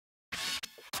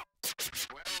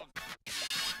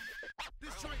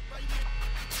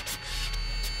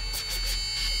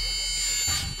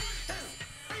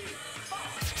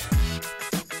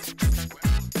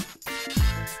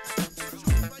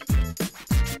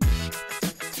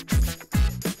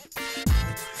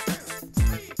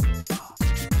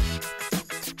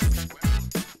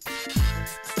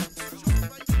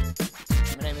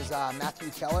Matthew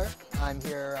Keller. I'm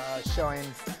here showing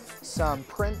some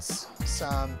prints,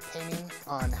 some painting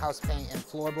on house paint and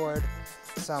floorboard,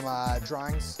 some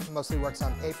drawings, mostly works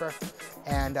on paper,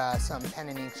 and some pen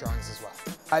and ink drawings as well.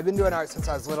 I've been doing art since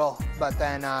I was little, but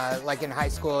then like in high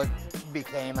school it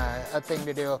became a thing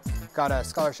to do. Got a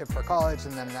scholarship for college,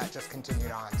 and then that just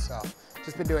continued on. So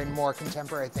just been doing more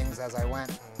contemporary things as I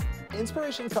went.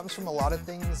 Inspiration comes from a lot of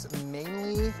things.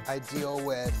 Mainly I deal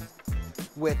with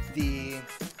the,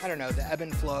 I don't know, the ebb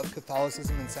and flow of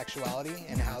Catholicism and sexuality,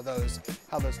 and how those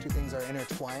two things are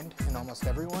intertwined in almost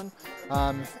everyone,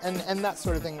 and that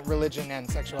sort of thing. Religion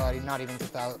and sexuality, not even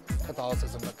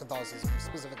Catholicism, but Catholicism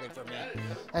specifically for me.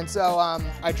 And so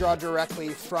I draw directly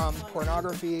from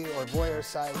pornography or voyeur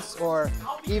sites, or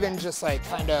even just like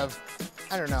kind of,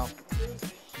 I don't know,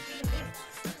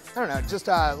 just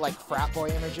like frat boy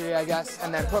imagery, I guess,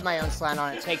 and then put my own slant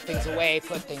on it, take things away,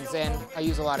 put things in. I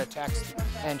use a lot of text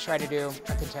and try to do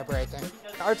a contemporary thing.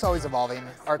 Art's always evolving,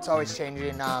 art's always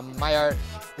changing. My art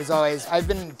is always, I've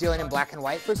been dealing in black and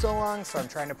white for so long, so I'm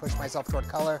trying to push myself toward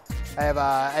color. I have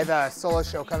a solo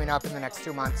show coming up in the next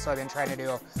 2 months, so I've been trying to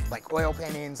do like oil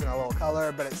paintings and a little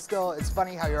color, but it's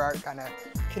funny how your art kind of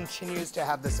continues to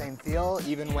have the same feel,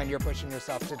 even when you're pushing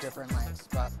yourself to different lengths,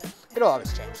 but it'll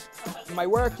always change. My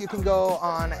work, you can go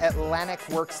on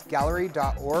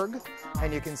atlanticworksgallery.org,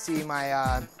 and you can see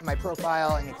my my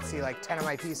profile, and you can see like 10 of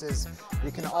my pieces.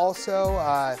 You can also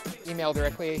email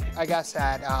directly, I guess,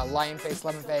 at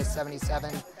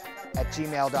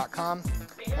lionfacelemonface77@gmail.com.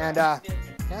 And yeah,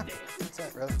 that's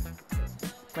it really.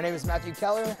 My name is Matthew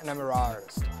Keller, and I'm a raw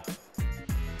artist.